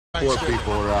poor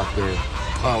people are out there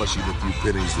polishing the few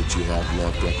pennies that you have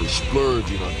left after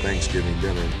splurging on Thanksgiving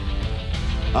dinner,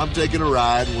 I'm taking a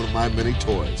ride in one of my many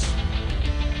toys.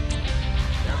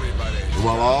 And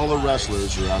while all the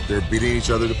wrestlers are out there beating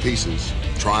each other to pieces,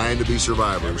 trying to be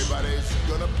survivors,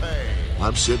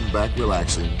 I'm sitting back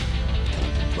relaxing,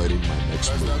 contemplating my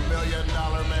next move.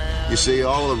 You see,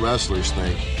 all the wrestlers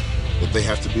think that they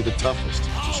have to be the toughest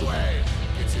to survive.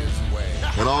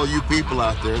 And all you people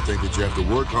out there think that you have to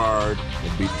work hard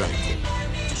and be thankful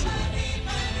to survive.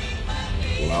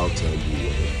 Well, I'll tell you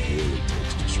what it really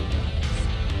takes to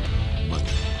survive.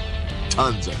 Money.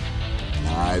 Tons of it. And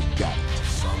I've got it.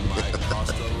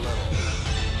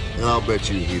 And I'll bet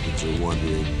you heathens are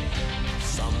wondering,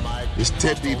 is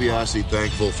Ted DiBiase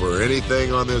thankful for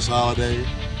anything on this holiday?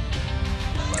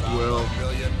 Well,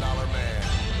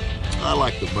 I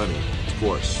like the money, of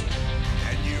course.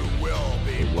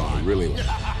 But what I really like is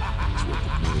what the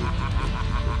money can make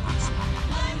people do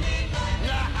for me.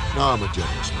 Now, I'm a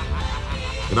generous man,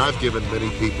 and I've given many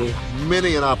people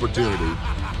many an opportunity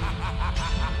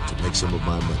to make some of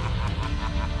my money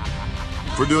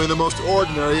for doing the most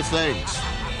ordinary of things.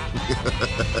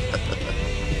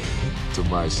 To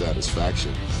my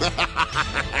satisfaction.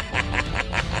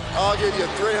 I'll give you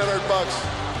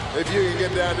 $300 if you can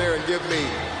get down there and give me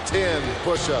 10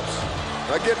 push-ups.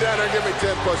 Now get down there and give me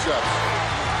 10 push-ups.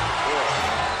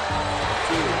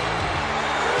 1, 2.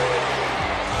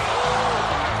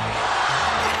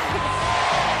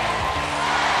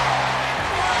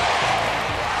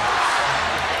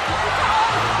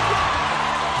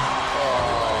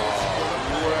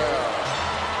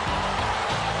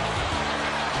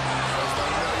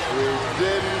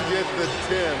 Didn't get the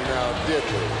 10 now, did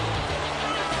we?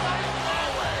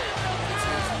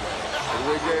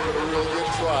 We gave it a real good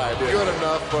try. Good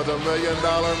enough for the $1 Million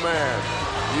Man.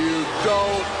 You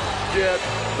don't get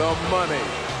the money.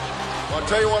 I'll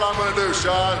tell you what I'm going to do,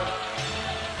 Sean.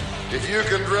 If you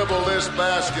can dribble this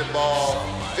basketball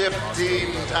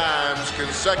 15 times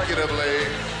consecutively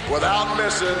without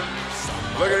missing,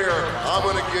 look at here, I'm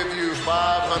going to give you $500.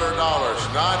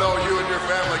 Now, I know you and your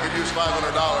family could use $500.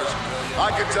 I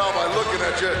can tell by looking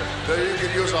at you that you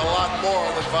could use a lot more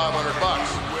than $500.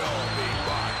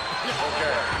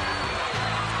 Okay.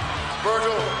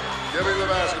 Virgil, give me the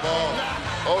basketball.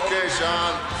 Okay,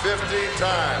 Sean, 15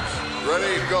 times.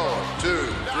 Ready, go. 2,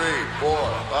 3, 4,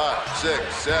 5, 6,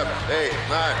 7, 8,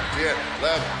 9, 10,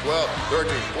 11, 12,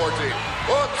 13, 14.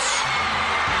 Oops.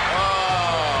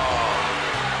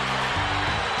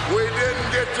 We didn't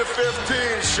get to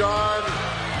 15, Sean.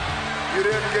 You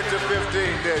didn't get to 15,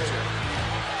 did you?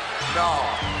 No,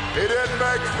 he didn't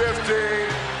make 15.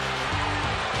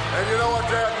 And you know what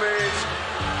that means?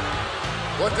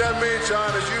 What that means, Sean,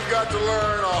 is you've got to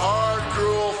learn a hard,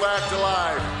 cruel fact of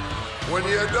life. When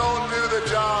you don't do the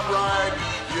job right,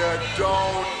 you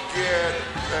don't get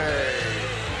paid.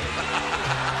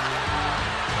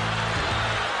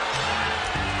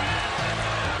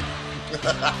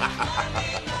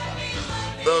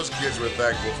 Those kids were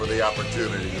thankful for the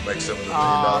opportunity to make some of the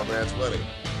 $1 Million Man's money.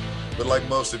 But like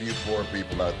most of you poor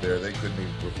people out there, they couldn't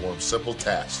even perform simple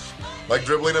tasks like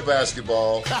dribbling a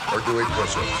basketball or doing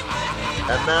push-ups.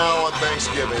 And now on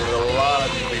Thanksgiving, a lot of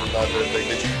you people out there think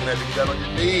that you even have to get down on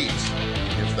your knees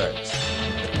to give thanks.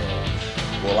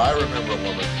 Well, I remember a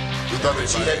woman who thought that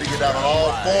she had to get down on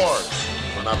all fours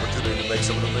for an opportunity to make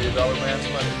some of the $1 Million Man's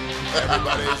money.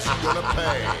 Everybody's gonna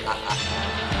pay.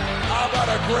 How about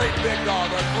a great big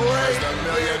dog? A great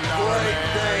big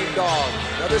dog.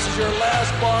 Now this is your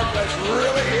last bark. Let's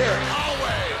really hear it.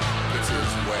 It's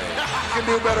his way. You can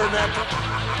do better than that.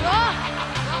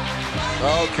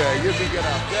 Okay, you can get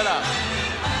up. Get up.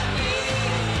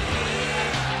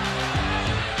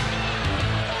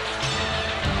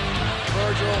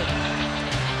 Virgil.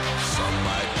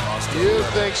 You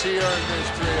think she earned this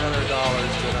 $300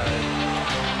 tonight?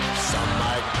 Some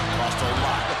might cost a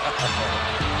lot.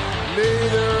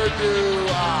 Neither do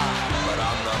I. But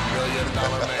I'm the $1 Million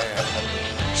Man.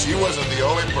 She wasn't the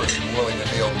only person willing to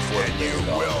kneel before the $1 Million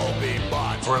will be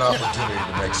bought for an opportunity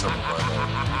to make some of my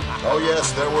money. Oh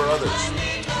yes, there were others.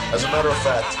 As a matter of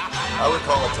fact, I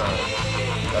recall a time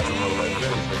after one of my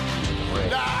many victories in the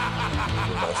ring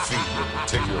when my feet were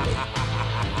particularly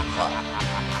hot,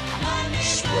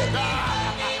 sweaty,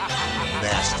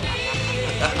 nasty.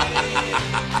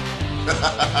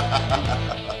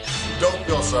 Don't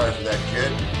feel sorry for that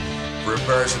kid for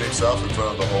embarrassing himself in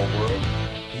front of the whole world.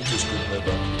 He just couldn't live up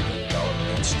to the $1 Million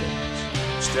Man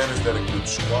standards. Standards that include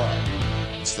squad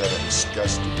instead of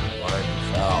disgusting,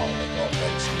 grimy foul like all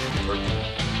Thanksgiving turkey.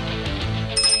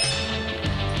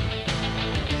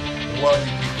 And while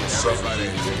you people suffer through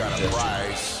indigestion,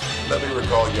 Let me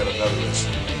recall yet another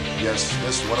incident. Yes,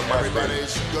 this is one of my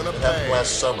favorites. It happened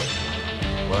last summer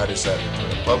when I decided to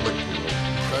turn a public pool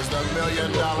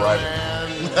into a private.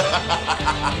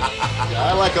 Yeah,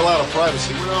 I like a lot of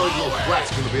privacy. When are all those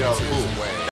brats going to be out of the pool?